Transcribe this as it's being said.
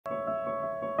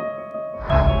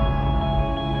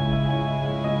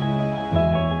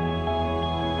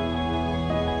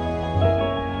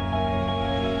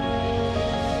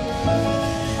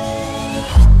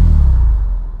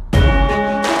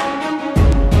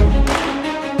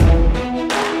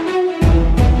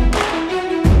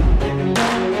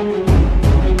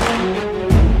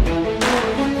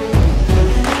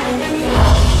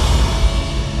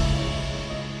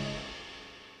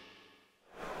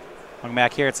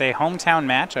back here. It's a hometown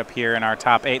matchup here in our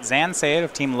top 8. Syed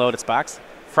of Team Lotus Box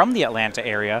from the Atlanta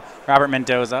area. Robert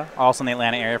Mendoza, also in the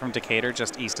Atlanta area from Decatur,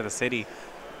 just east of the city.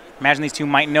 Imagine these two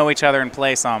might know each other and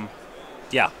play some.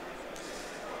 Yeah.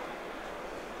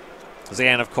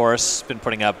 Zan, of course, been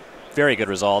putting up very good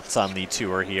results on the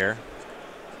tour here.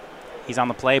 He's on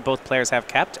the play. Both players have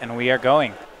kept, and we are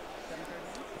going.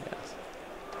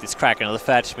 This cracking of the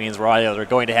fetch means we're either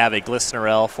going to have a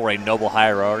Glistener for a Noble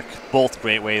Hierarch. Both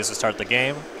great ways to start the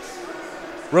game.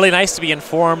 Really nice to be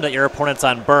informed that your opponent's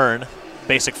on burn.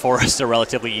 Basic Forest, a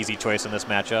relatively easy choice in this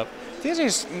matchup. If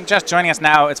you're just joining us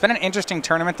now, it's been an interesting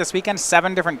tournament this weekend.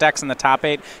 7 different decks in the top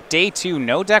 8. Day 2,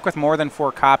 no deck with more than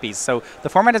 4 copies. So the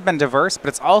format has been diverse, but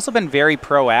it's also been very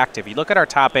proactive. You look at our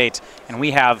top 8, and we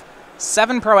have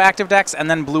 7 proactive decks and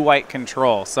then blue-white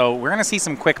control. So we're going to see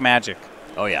some quick magic.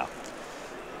 Oh, yeah.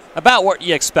 About what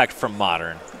you expect from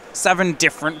Modern. 7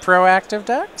 different proactive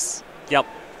decks? Yep.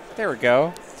 There we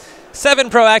go. 7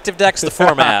 proactive decks, the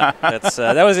format. That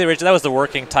was the original. That was the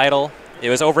working title. It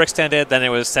was overextended, then it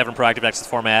was 7 proactive decks, the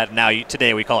format. Now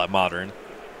today we call it Modern.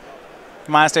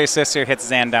 Monastery Sister hits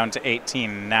Zan down to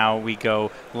 18. Now we go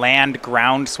land,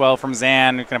 groundswell from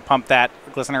Zan. We're going to pump that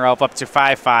Glistener Elf up to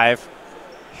 5/5.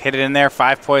 Hit it in there,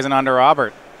 5 poison onto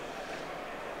Robert.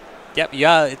 Yep,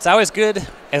 yeah, it's always good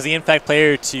as the Infect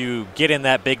player to get in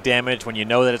that big damage when you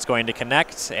know that it's going to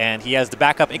connect, and he has the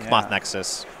backup Inkmoth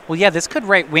Nexus. Well, yeah, this could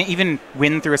even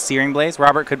win through a Searing Blaze.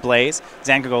 Robert could Blaze.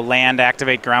 Zan could go land,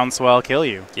 activate Groundswell, kill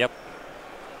you. Yep.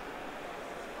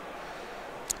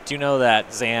 Do you know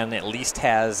that Zan at least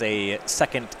has a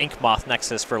second Inkmoth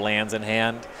Nexus for lands in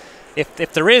hand? If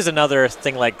there is another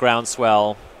thing like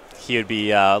Groundswell, he would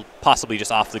be possibly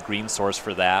just off the green source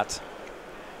for that.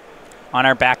 On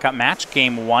our backup match,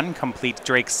 Game 1, complete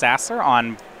Drake Sasser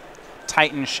on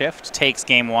Titan Shift. Takes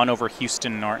Game 1 over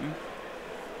Houston Norton.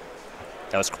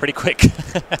 That was pretty quick.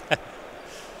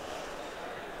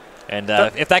 And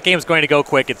if that game's going to go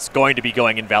quick, it's going to be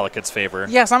going in Valakut's favor.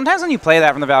 Yeah, sometimes when you play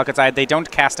that from the Valakut side, they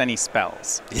don't cast any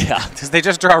spells. Yeah. Because they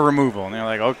just draw removal. And they're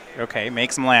like, oh, okay,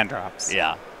 make some land drops.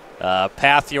 Yeah.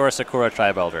 Path your Sakura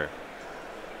Tribe Elder.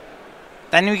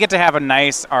 Then we get to have a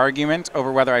nice argument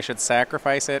over whether I should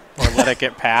sacrifice it or let it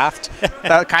get pathed.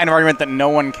 That kind of argument that no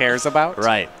one cares about.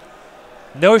 Right.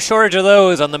 No shortage of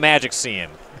those on the Magic scene.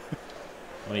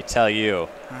 Let me tell you.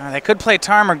 They could play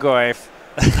Tarmogoyf.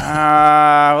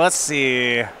 Let's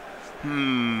see.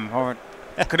 Or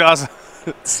could also.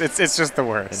 It's just the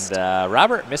worst. And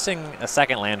Robert missing a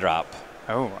second land drop.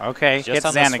 Oh, okay. Just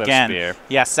Hits Zan again.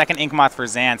 Yeah, second Inkmoth for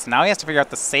Zan. So now he has to figure out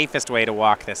the safest way to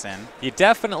walk this in. You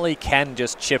definitely can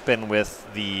just chip in with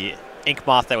the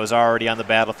Inkmoth that was already on the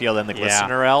battlefield and the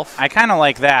Glistener Elf. I kind of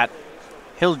like that.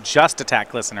 He'll just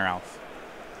attack Glistener Elf.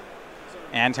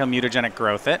 And he'll Mutagenic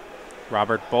Growth it.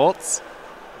 Robert bolts.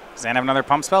 Zan have another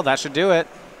pump spell. That should do it.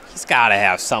 He's got to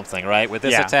have something, right, with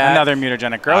this attack? Another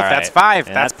Mutagenic Growth. Right. That's 5.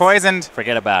 And that's poisoned.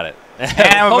 Forget about it.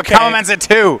 And okay. Elements at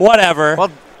 2. Whatever.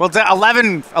 We'll do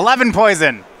 11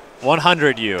 poison.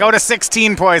 100 you. Go to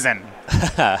 16 poison.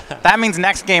 That means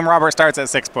next game Robert starts at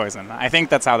 6 poison. I think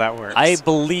that's how that works. I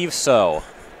believe so.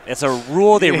 It's a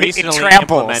rule they recently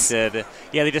implemented.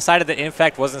 Yeah, they decided that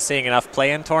Infect wasn't seeing enough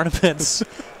play in tournaments,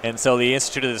 and so they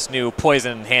instituted this new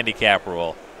poison handicap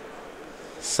rule.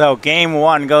 So game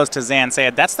 1 goes to Zan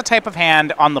Syed. That's the type of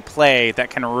hand on the play that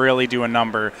can really do a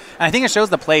number. And I think it shows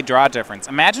the play draw difference.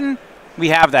 Imagine we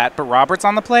have that, but Robert's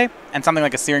on the play, and something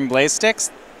like a Searing Blaze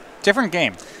sticks. Different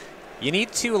game. You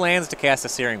need 2 lands to cast a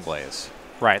Searing Blaze.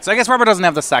 Right, so I guess Robert doesn't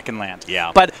have the second land.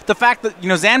 Yeah. But the fact that,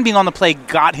 Zan being on the play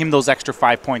got him those extra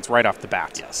 5 points right off the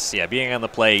bat. Yes, yeah, being on the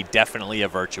play, definitely a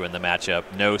virtue in the matchup.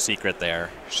 No secret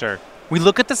there. Sure. We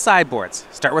look at the sideboards.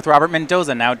 Start with Robert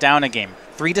Mendoza, now down a game.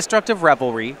 3 Destructive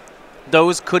Revelry.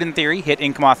 Those could, in theory, hit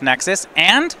Inkmoth Nexus,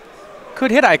 and could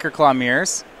hit Ichor Claw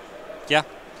Mirrors. Yeah.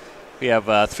 We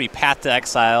have 3 Path to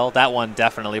Exile. That one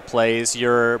definitely plays.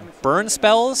 Your burn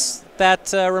spells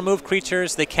that remove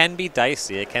creatures, they can be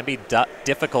dicey. It can be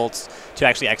difficult to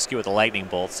actually execute with a Lightning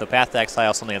Bolt. So Path to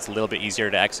Exile is something that's a little bit easier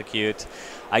to execute.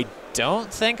 I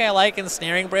don't think I like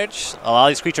Ensnaring Bridge. A lot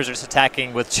of these creatures are just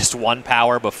attacking with just 1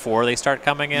 power before they start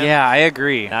coming in. Yeah, I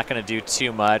agree. Not going to do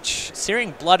too much.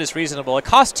 Searing Blood is reasonable. It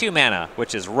costs 2 mana,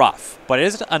 which is rough, but it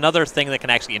is another thing that can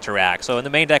actually interact. So in the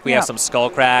main deck, we have some Skull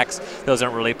Cracks. Those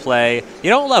don't really play. You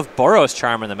don't love Boros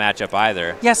Charm in the matchup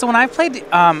either. Yeah, so when I've played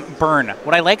Burn,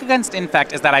 what I like against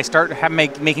Infect is that I start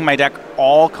making my deck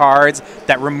all cards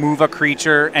that remove a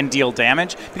creature and deal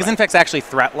damage, because Infect's actually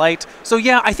threat light. So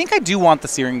yeah, I think I do want the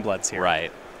Searing Bloods here.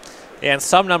 Right. And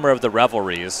some number of the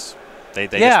Revelries They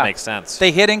just make sense.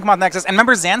 They hit Inkmoth Nexus. And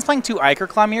remember, Zan's playing 2 Ichor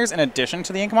Claw-Mirrors in addition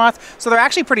to the Inkmoth, so they're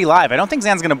actually pretty live. I don't think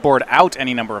Zan's going to board out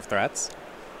any number of threats.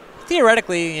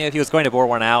 Theoretically, if he was going to board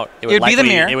one out, it would be the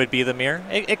mirror. It would be the mirror.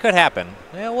 It could happen.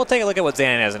 Yeah, we'll take a look at what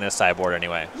Zan has in his sideboard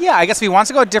anyway. Yeah, I guess if he wants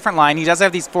to go a different line, he does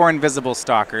have these 4 Invisible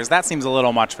Stalkers. That seems a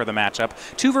little much for the matchup.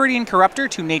 2 Viridian Corruptor,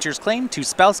 2 Nature's Claim, 2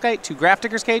 Spellskite, 2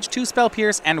 Grafdigger's Cage, 2 Spell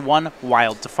Pierce, and 1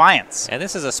 Wild Defiance. And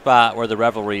this is a spot where the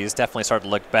Revelries definitely start to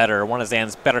look better. One of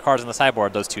Zan's better cards on the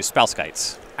sideboard, those 2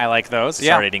 Spellskites. I like those.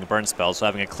 Start hitting burn spells, so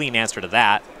having a clean answer to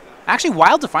that. Actually,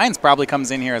 Wild Defiance probably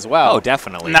comes in here as well. Oh,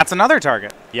 definitely. And that's another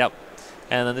target. Yep.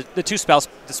 And then the 2 spells,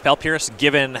 the Spell Pierce,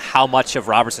 given how much of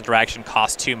Robert's interaction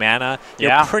costs 2 mana,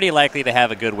 you're pretty likely to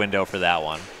have a good window for that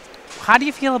one. How do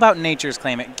you feel about Nature's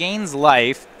Claim? It gains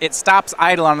life, it stops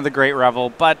Eidolon of the Great Revel,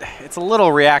 but it's a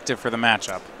little reactive for the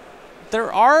matchup.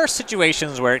 There are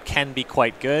situations where it can be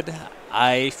quite good.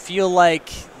 I feel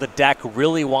like the deck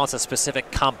really wants a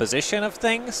specific composition of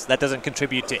things. That doesn't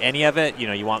contribute to any of it. You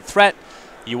know, you want threat.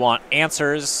 You want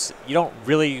answers. You don't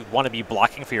really want to be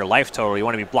blocking for your life total. You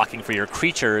want to be blocking for your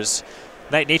creatures.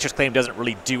 Nature's Claim doesn't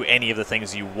really do any of the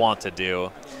things you want to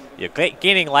do.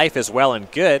 Gaining life is well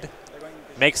and good.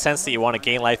 Makes sense that you want to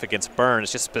gain life against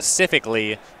burns, just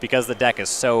specifically because the deck is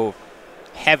so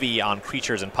heavy on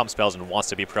creatures and pump spells and wants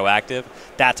to be proactive.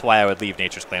 That's why I would leave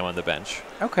Nature's Claim on the bench.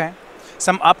 Okay.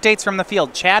 Some updates from the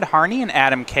field. Chad Harney and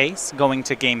Adam Case going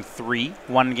to Game 3,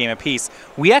 1 game apiece.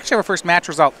 We actually have our first match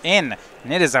result in,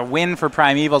 and it is a win for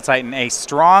Primeval Titan. A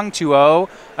strong 2-0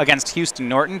 against Houston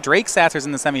Norton. Drake Sather's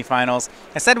in the semifinals.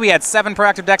 I said we had 7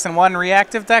 proactive decks and 1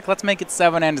 reactive deck. Let's make it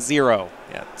 7-0.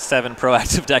 Yeah, 7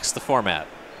 proactive decks the format.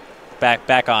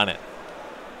 Back on it.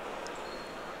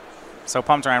 So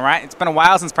pumped, Ryan. Right? It's been a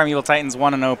while since Primeval Titans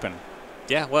won an open.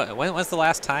 Yeah, when was the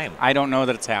last time? I don't know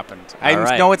that it's happened.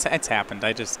 I know it's happened.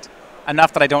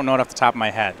 Enough that I don't know it off the top of my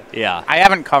head. Yeah. I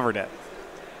haven't covered it.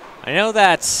 I know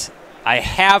that I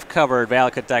have covered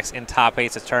Valakut decks in top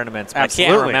 8s at tournaments, but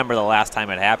Absolutely. I can't remember the last time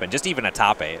it happened, just even a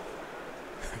top 8.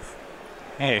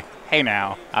 Hey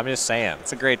now. I'm just saying.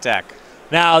 It's a great deck.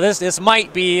 Now, this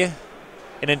might be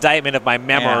an indictment of my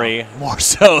memory more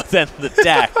so than the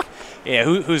deck. Yeah,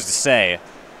 who's to say?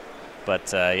 But,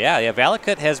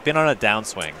 Valakut has been on a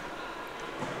downswing.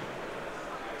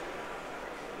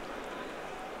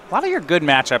 A lot of your good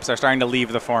matchups are starting to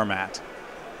leave the format.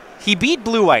 He beat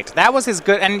Blue-White. That was his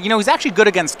good. And, he's actually good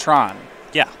against Tron.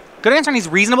 Yeah. Good against Tron. He's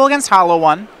reasonable against Hollow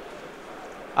One.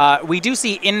 We do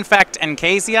see Infect and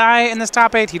KZI in this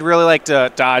top 8. He'd really like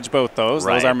to dodge both those.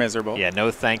 Right. Those are miserable. Yeah,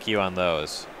 no thank you on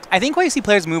those. I think why you see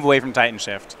players move away from Titan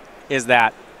Shift is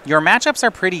that your matchups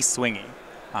are pretty swingy.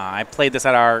 I played this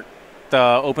at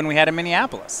the Open we had in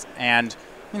Minneapolis. And,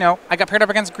 I got paired up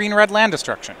against Green-Red Land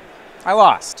Destruction. I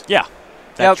lost. Yeah,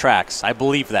 that tracks. I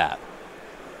believe that.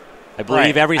 I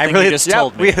believe everything you just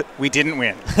told me. We didn't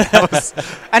win.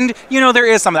 And, there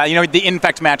is some of that. The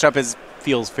Infect matchup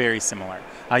feels very similar.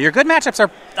 Your good matchups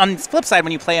are, on the flip side,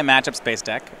 when you play a matchup-based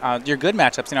deck, your good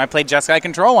matchups, I played Jeskai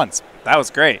Control once. That was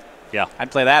great. Yeah.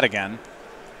 I'd play that again.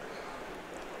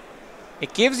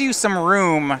 It gives you some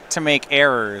room to make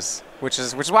errors, which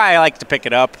is why I like to pick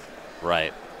it up.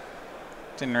 Right.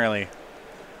 Didn't really.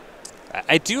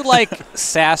 I do like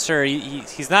Sasser.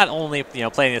 He's not only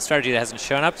playing a strategy that hasn't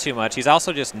shown up too much. He's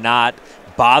also just not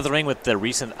bothering with the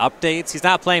recent updates. He's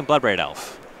not playing Bloodbraid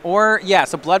Elf. So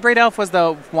Bloodbraid Elf was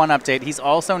the one update. He's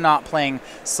also not playing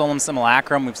Solemn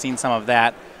Simulacrum. We've seen some of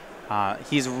that.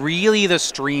 He's really the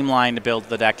streamlined build of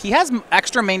the deck. He has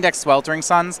extra main deck Sweltering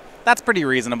Suns. That's pretty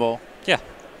reasonable. Yeah.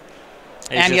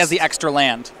 And he has the extra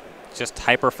land. Just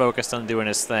hyper-focused on doing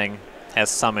his thing. Has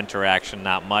some interaction,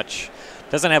 not much.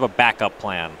 Doesn't have a backup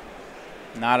plan.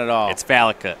 Not at all. It's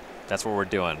Valakut. That's what we're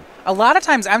doing. A lot of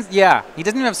times, he doesn't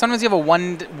even have. Sometimes you have a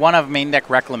one of main deck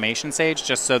Reclamation Sage,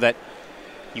 just so that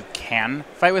you can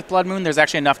fight with Blood Moon. There's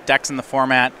actually enough decks in the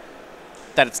format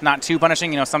that it's not too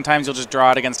punishing. Sometimes you'll just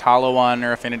draw it against Hollow One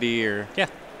or Affinity or. Yeah.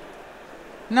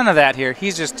 None of that here.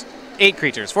 He's just 8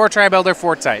 creatures, 4 Tribe Elder,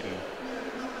 4 Titan.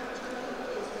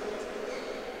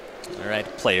 All right,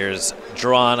 players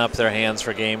drawing up their hands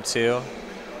for game 2.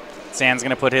 Zan's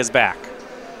going to put his back.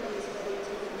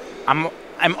 I'm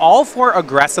all for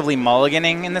aggressively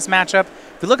mulliganing in this matchup.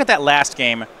 If we look at that last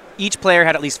game, each player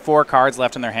had at least 4 cards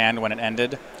left in their hand when it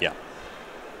ended. Yeah.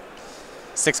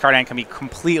 6-card hand can be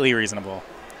completely reasonable.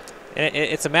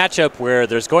 It's a matchup where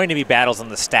there's going to be battles on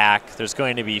the stack. There's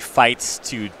going to be fights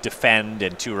to defend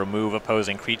and to remove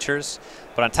opposing creatures.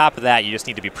 But on top of that, you just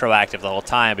need to be proactive the whole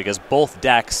time because both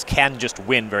decks can just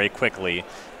win very quickly.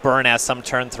 Burn has some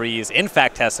turn 3s.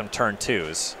 Infect has some turn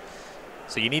 2s.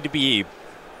 So you need to be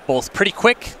both pretty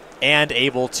quick and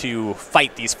able to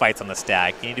fight these fights on the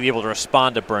stack. You need to be able to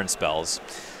respond to burn spells.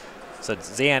 So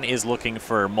Zan is looking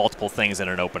for multiple things in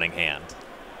an opening hand,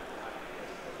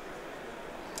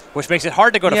 which makes it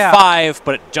hard to go to 5,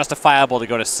 but justifiable to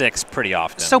go to 6 pretty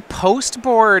often. So post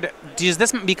board, does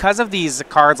this, because of these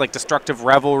cards like Destructive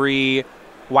Revelry,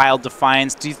 Wild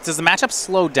Defiance, does the matchup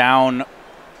slow down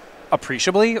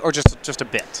appreciably or just a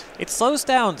bit? It slows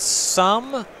down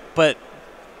some, but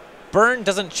burn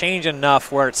doesn't change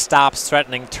enough where it stops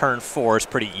threatening turn 4s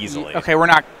pretty easily. Okay, we're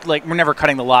never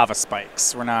cutting the lava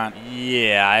spikes. We're not.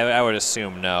 Yeah, I would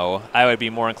assume no. I would be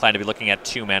more inclined to be looking at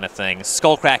 2-mana things.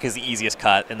 Skullcrack is the easiest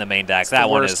cut in the main deck. That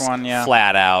one is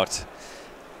flat out.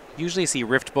 Usually see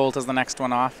Rift Bolt as the next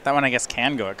one off. That one I guess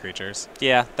can go at creatures.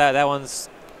 Yeah, that one's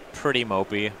pretty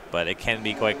mopey, but it can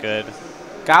be quite good.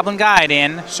 Goblin Guide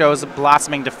in shows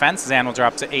Blossoming Defense. Zan will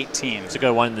drop to 18. It's a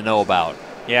good one to know about.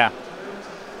 Yeah.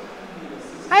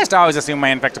 I just always assume my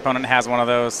Infect opponent has one of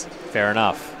those. Fair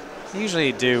enough.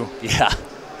 Usually do. Yeah.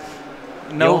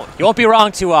 No, you won't be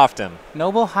wrong too often.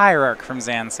 Noble Hierarch from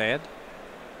Zan Syed.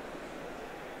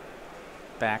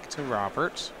 Back to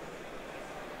Robert.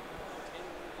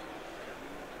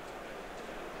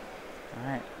 All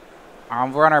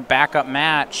right. We're on our backup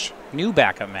match. New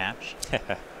backup match.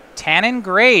 Tannen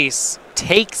Grace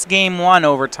takes game 1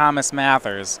 over Thomas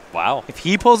Mathers. Wow. If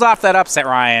he pulls off that upset,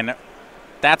 Ryan,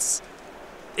 that's...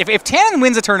 If Tannen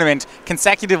wins a tournament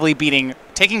consecutively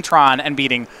taking Tron and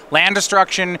beating Land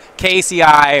Destruction,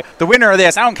 KCI, the winner of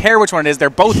this, I don't care which one it is, they're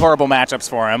both horrible matchups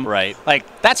for him. Right.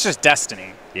 Like, that's just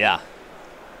destiny. Yeah.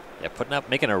 Yeah,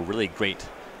 making a really great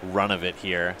run of it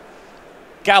here.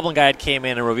 Goblin Guide came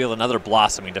in and revealed another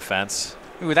Blossoming Defense.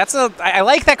 Ooh, I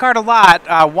like that card a lot.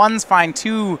 1's fine,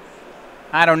 2,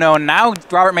 I don't know. Now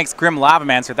Robert makes Grim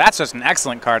Lavamancer. That's just an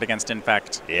excellent card against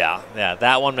Infect. Yeah,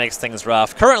 that one makes things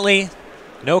rough. Currently,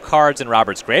 no cards in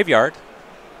Robert's graveyard,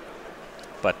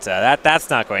 but that's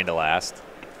not going to last.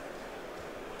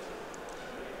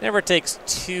 Never takes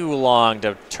too long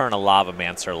to turn a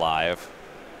Lavamancer live.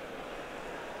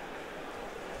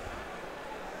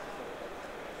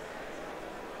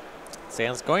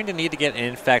 Zan's going to need to get an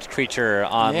Infect creature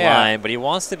online, but he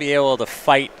wants to be able to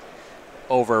fight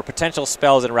over potential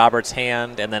spells in Robert's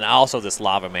hand and then also this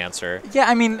Lavamancer. Yeah,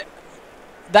 I mean,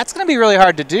 that's going to be really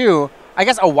hard to do. I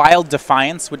guess a Wild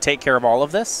Defiance would take care of all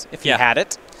of this if he had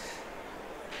it.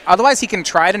 Otherwise, he can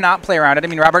try to not play around it. I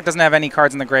mean, Robert doesn't have any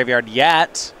cards in the graveyard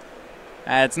yet.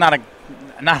 It's not a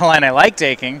line I like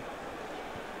taking.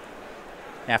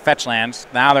 Yeah, fetch land.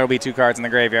 Now there will be 2 cards in the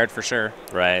graveyard for sure.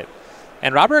 Right.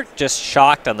 And Robert just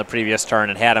shocked on the previous turn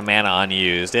and had a mana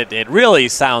unused. It really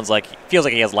feels like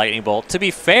he has Lightning Bolt. To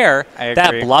be fair,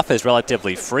 that bluff is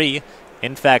relatively free.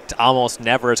 In fact, almost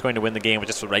never is going to win the game with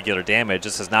just regular damage.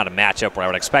 This is not a matchup where I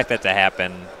would expect that to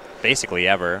happen basically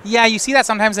ever. Yeah, you see that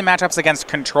sometimes in matchups against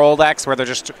control decks where they're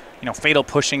just, fatal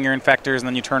pushing your Infectors and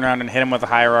then you turn around and hit them with a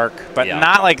Hierarch. But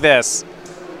not like this.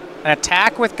 An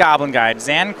attack with Goblin Guide.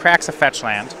 Zan cracks a fetch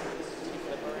land.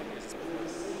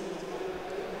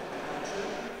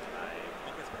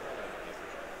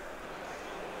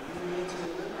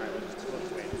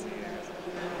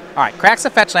 All right, cracks a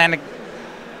fetch land.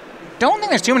 Don't think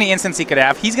there's too many instants he could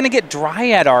have. He's going to get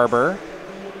Dryad Arbor.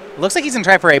 Looks like he's going to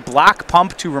try for a block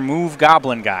pump to remove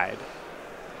Goblin Guide.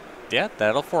 Yeah,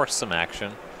 that'll force some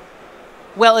action.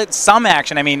 Well, it's some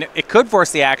action. I mean, it could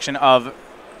force the action of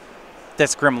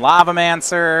this Grim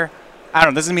Lavamancer. I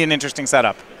don't know. This is going to be an interesting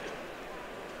setup.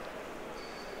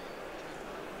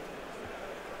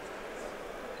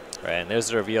 Right, and there's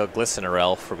the reveal. Glistener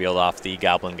Elf revealed off the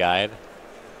Goblin Guide.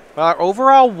 Well, our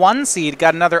overall 1 seed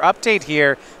got another update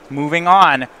here. Moving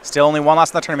on. Still only 1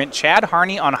 loss in the tournament. Chad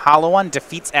Harney on Hollow One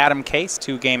defeats Adam Case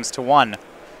 2-1.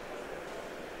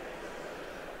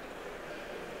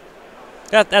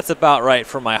 That's about right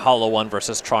for my Hollow One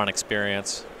versus Tron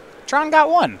experience. Tron got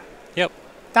 1. Yep.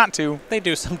 Not 2. They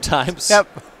do sometimes. Yep.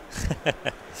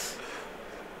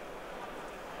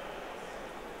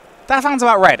 That sounds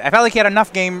about right. I felt like he had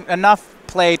enough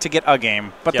play to get a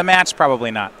game, but the match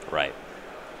probably not. Right.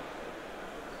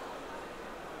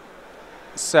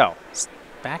 So,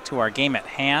 back to our game at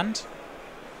hand.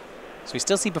 So we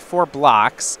still see before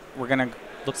blocks. We're going to,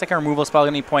 looks like our removal spell is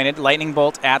going to be pointed. Lightning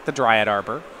Bolt at the Dryad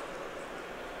Arbor.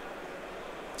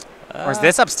 Or is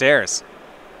this upstairs?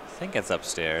 I think it's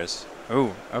upstairs.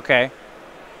 Ooh, okay.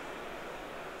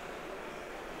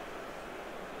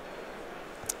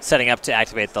 Setting up to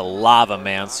activate the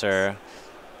Lavamancer.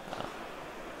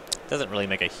 Doesn't really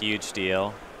make a huge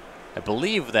deal. I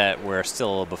believe that we're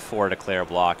still before declare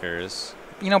blockers.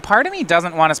 Part of me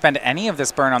doesn't want to spend any of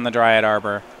this burn on the Dryad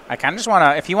Arbor. I kind of just want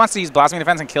to, if he wants to use Blossoming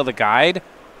Defense and kill the Guide,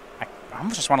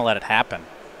 almost just want to let it happen.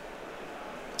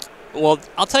 Well,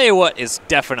 I'll tell you what is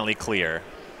definitely clear.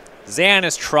 Zan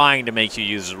is trying to make you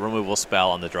use a removal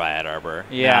spell on the Dryad Arbor.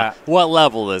 Yeah. Now, what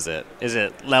level is it? Is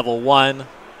it level 1?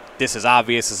 This is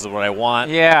obvious. This is what I want.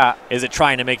 Yeah. Is it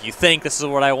trying to make you think this is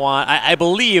what I want? I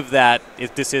believe that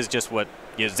if this is just what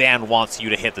Zan wants you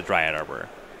to hit the Dryad Arbor.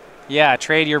 Yeah.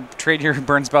 Trade your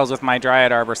burn spells with my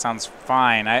Dryad Arbor sounds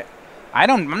fine.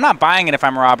 I'm not buying it if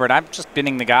I'm Robert. I'm just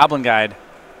bidding the Goblin Guide.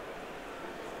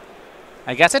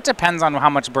 I guess it depends on how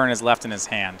much burn is left in his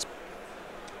hand.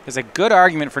 There's a good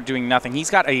argument for doing nothing. He's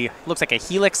got looks like a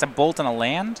Helix, a Bolt, and a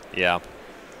land. Yeah.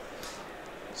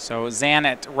 So Zan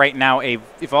at right now,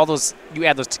 if all those you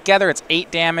add those together, it's 8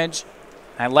 damage.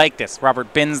 I like this.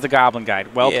 Robert bins the Goblin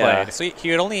Guide. Well played. So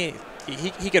he would only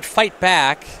he could fight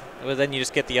back, but then you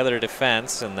just get the other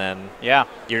defense, and then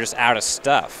you're just out of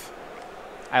stuff.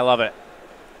 I love it.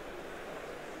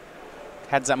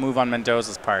 Heads up move on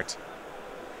Mendoza's part.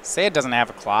 Syed doesn't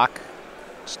have a clock.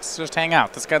 Just hang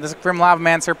out. This Grim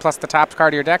Lavamancer plus the top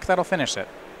card of your deck, that'll finish it.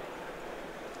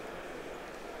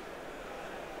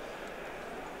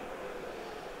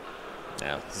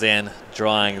 Now, Zan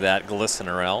drawing that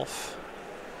Glistener Elf.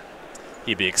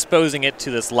 He'd be exposing it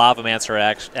to this Lavamancer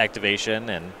activation,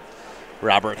 and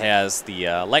Robert has the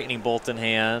Lightning Bolt in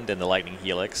hand and the Lightning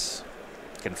Helix.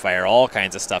 Can fire all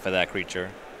kinds of stuff at that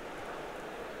creature.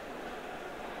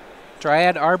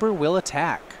 Dryad Arbor will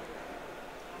attack.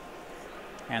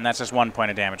 And that's just 1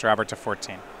 point of damage. Robert to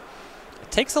 14.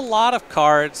 It takes a lot of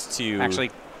cards to...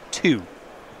 Actually, 2.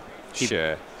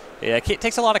 Sure. Yeah, it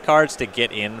takes a lot of cards to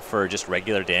get in for just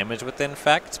regular damage with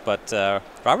Infect, but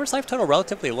Robert's life total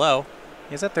relatively low.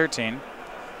 He's at 13.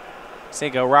 Say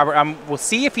go, Robert. We'll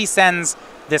see if he sends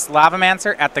this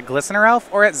Lavamancer at the Glistener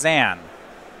Elf or at Zan.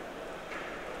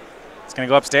 It's going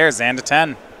to go upstairs. Zan to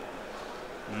 10.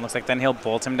 And looks like then he'll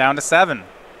bolt him down to 7.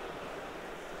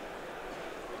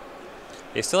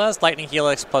 He still has Lightning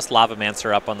Helix plus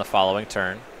Lavamancer up on the following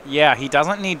turn. Yeah, he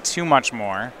doesn't need too much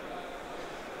more.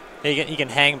 He can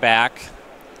hang back,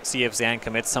 see if Zan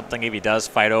commits something, if he does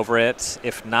fight over it.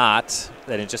 If not,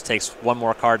 then it just takes one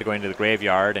more card to go into the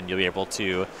graveyard, and you'll be able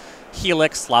to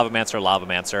Helix,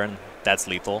 Lavamancer, and that's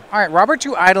lethal. All right, Robert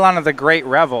to Eidolon of the Great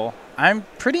Revel. I'm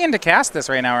pretty into cast this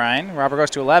right now, Ryan. Robert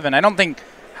goes to 11. I don't think...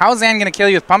 How's Zan going to kill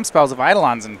you with pump spells if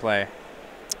Eidolon's in play?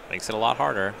 Makes it a lot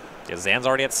harder. Yeah, Zan's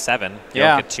already at 7. You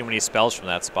don't get too many spells from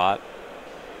that spot.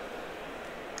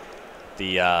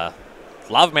 The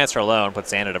Lavamancer alone puts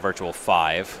Zan at a virtual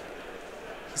 5.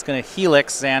 He's going to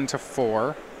Helix Zan to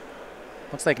 4.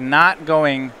 Looks like not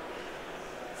going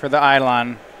for the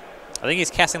Eidolon. I think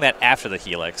he's casting that after the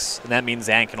Helix, and that means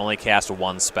Zan can only cast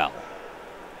 1 spell.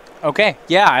 Okay,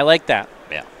 yeah, I like that.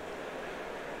 Yeah.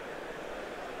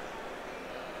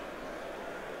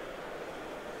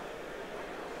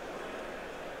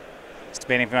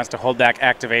 Debating if he wants to hold back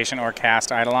activation or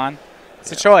cast Eidolon.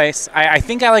 It's a choice. I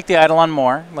think I like the Eidolon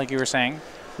more, like you were saying.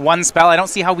 1 spell. I don't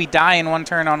see how we die in 1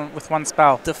 turn with 1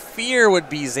 spell. The fear would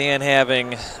be Zan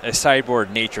having a sideboard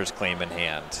Nature's Claim in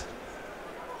hand.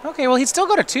 Okay, well, he'd still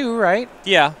go to 2, right?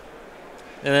 Yeah.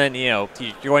 And then, you're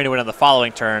going to win on the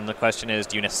following turn. The question is,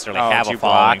 do you necessarily have a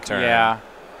following turn? Yeah.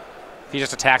 If he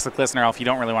just attacks the Glistener Elf, you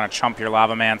don't really want to chump your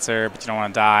Lavamancer, but you don't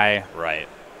want to die. Right.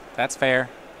 That's fair.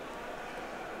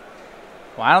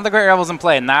 Well, I don't think Great Revel's in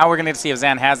play. Now we're going to see if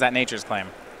Zan has that Nature's Claim.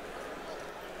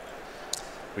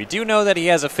 We do know that he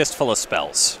has a fistful of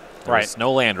spells. There's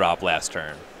no land drop last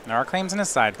turn. There are claims in his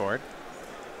sideboard.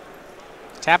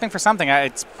 Tapping for something.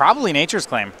 It's probably Nature's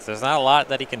Claim. There's not a lot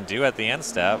that he can do at the end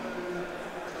step.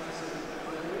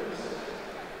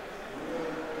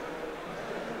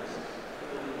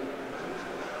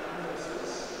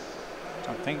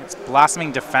 I think it's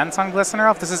Blossoming Defense on Glistener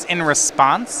Elf. This is in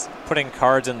response. Putting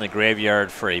cards in the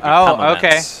graveyard for a Become Oh, okay.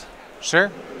 Immense. Sure.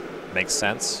 Makes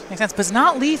sense. Makes sense, but it's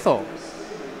not lethal.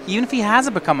 Even if he has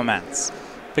a Become Immense.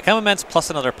 Become Immense plus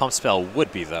another pump spell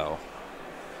would be, though.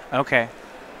 Okay.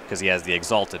 Because he has the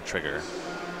Exalted trigger.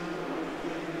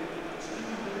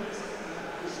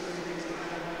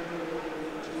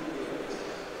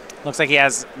 Looks like he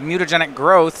has Mutagenic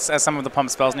Growths as some of the pump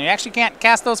spells, and you actually can't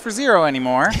cast those for 0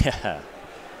 anymore. Yeah.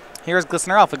 Here's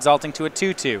Glistener Elf exalting to a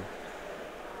 2/2.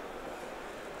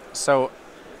 So,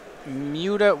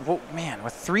 man,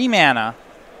 with 3 mana.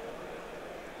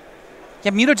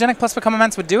 Yeah, Mutagenic plus Become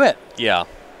Immense would do it. Yeah.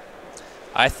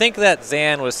 I think that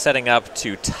Zan was setting up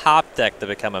to top deck the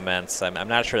Become Immense. I'm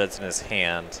not sure that's in his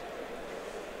hand.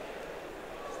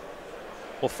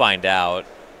 We'll find out.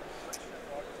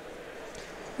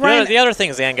 The other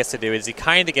thing Zan gets to do is he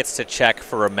kind of gets to check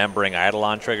for remembering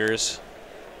Eidolon triggers.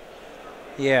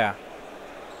 Yeah.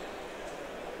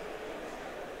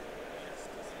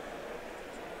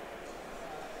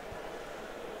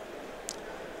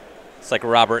 Looks like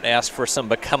Robert asked for some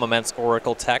Become Immense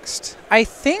Oracle text. I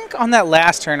think on that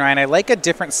last turn, Ryan, I like a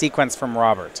different sequence from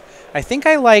Robert. I think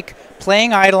I like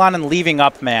playing Eidolon and leaving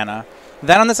up mana.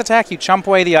 Then on this attack, you chump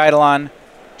away the Eidolon,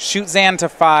 shoot Zan to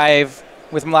 5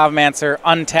 with Lavamancer,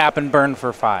 untap and burn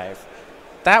for 5.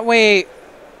 That way,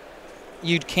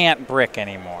 you can't brick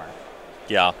anymore.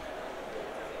 Yeah.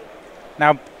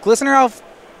 Now, Glistener Elf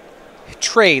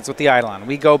trades with the Eidolon.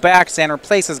 We go back, Zan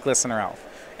replaces Glistener Elf.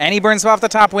 Any burn spell off the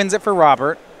top wins it for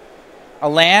Robert. A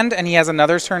land, and he has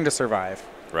another turn to survive.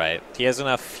 Right. He has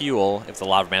enough fuel if the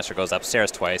Lavamancer goes upstairs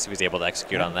twice, if he's able to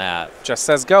execute on that. Just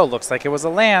says go. Looks like it was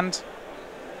a land.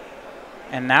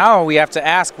 And now we have to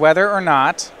ask whether or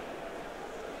not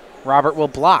Robert will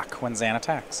block when Zan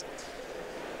attacks.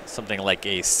 Something like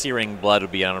a Searing Blood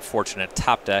would be an unfortunate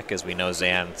top deck, as we know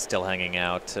Zan's still hanging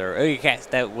out. Or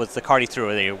that was the card he threw.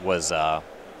 It was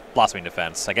Blossoming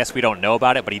Defense. I guess we don't know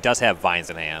about it, but he does have Vines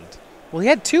in hand. Well, he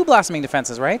had 2 Blossoming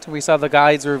Defenses, right? We saw the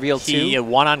guides reveal 2. He had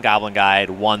 1 on Goblin Guide,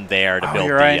 1 there to build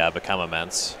the Become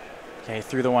Immense. Okay, he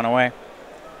threw the 1 away.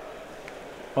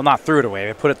 Well, not threw it away.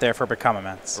 They put it there for Become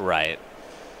Immense. Right.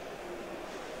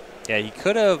 Yeah, he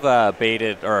could have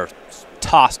baited or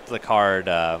tossed the card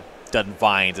done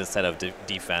Vines instead of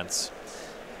defense.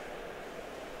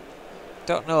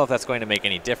 Don't know if that's going to make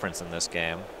any difference in this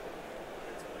game.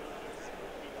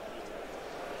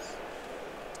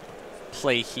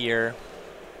 Play here.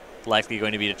 Likely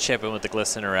going to be to chip in with the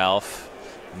Glistener Elf.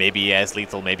 Maybe as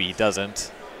lethal, maybe he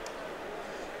doesn't.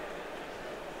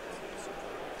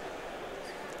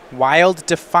 Wild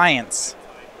Defiance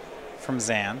from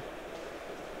Zan.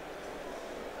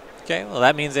 Okay, well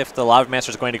that means if the Lavamancer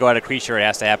is going to go at a creature, it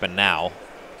has to happen now.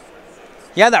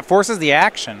 Yeah, that forces the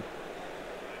action.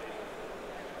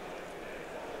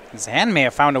 Zan may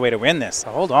have found a way to win this,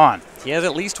 so hold on. He has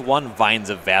at least 1 Vines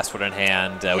of Vastwood in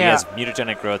hand. He has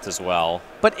Mutagenic Growth as well.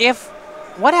 But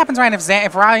what happens, Ryan,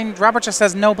 if Robert just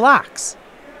says no blocks?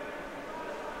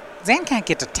 Zan can't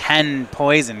get to 10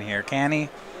 poison here, can he?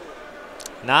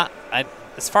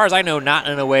 As far as I know, not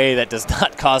in a way that does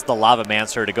not cause the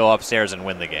Lavamancer to go upstairs and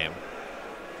win the game.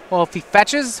 Well, if he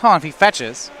fetches, if he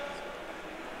fetches.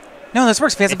 No, this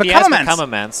works. If he has a Become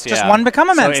Immense. Just 1 Become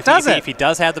Immense, does it? If he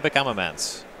does have the Become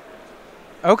Immense.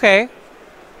 Okay.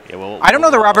 Yeah, I don't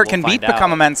know that Robert can beat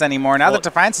Become Immense anymore now that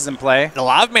Defiance is in play. The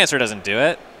Lavamancer doesn't do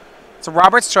it. So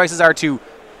Robert's choices are to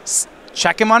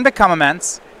check him on Become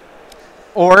Immense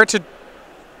or to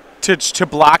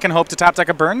block and hope to top deck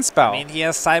a burn spell. I mean, he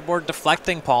has sideboard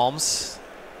Deflecting Palms.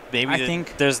 Maybe I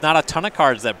think there's not a ton of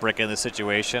cards that brick in this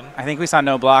situation. I think we saw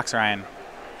no blocks, Ryan.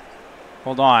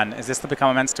 Hold on. Is this the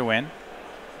Become Immense to win?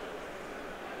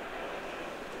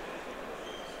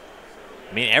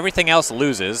 I mean, everything else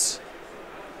loses.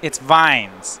 It's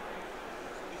Vines.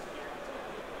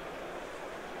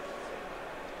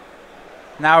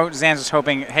 Now Zan's just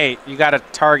hoping, hey, you got to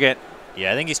target.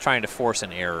 Yeah, I think he's trying to force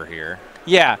an error here.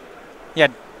 Yeah. Yeah,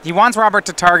 he wants Robert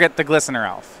to target the Glistener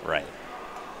Elf. Right.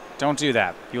 Don't do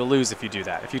that. You'll lose if you do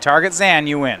that. If you target Zan,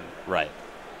 you win. Right.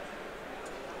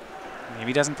 Maybe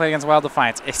he doesn't play against Wild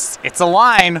Defiance. It's a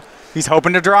line. He's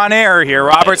hoping to draw an error here.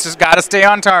 Right. Robert's just got to stay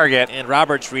on target. And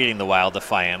Robert's reading the Wild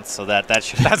Defiance, so that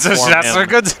should that's not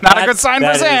a good sign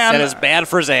for Zan. That is bad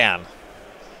for Zan.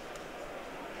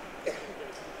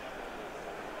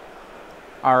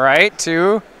 All right,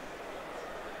 2.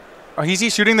 Oh,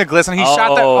 he's shooting the Glistener. He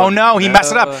shot the. Oh no, he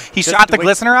messed it up. He shot the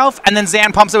Glistener Elf, and then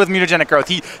Zan pumps it with Mutagenic Growth.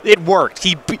 It worked.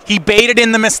 He baited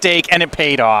in the mistake, and it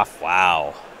paid off.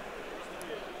 Wow.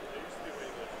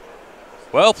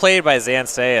 Well played by Zan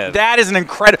Syed. That is an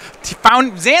incredible.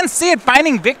 Zan Syed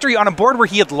finding victory on a board where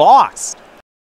he had lost.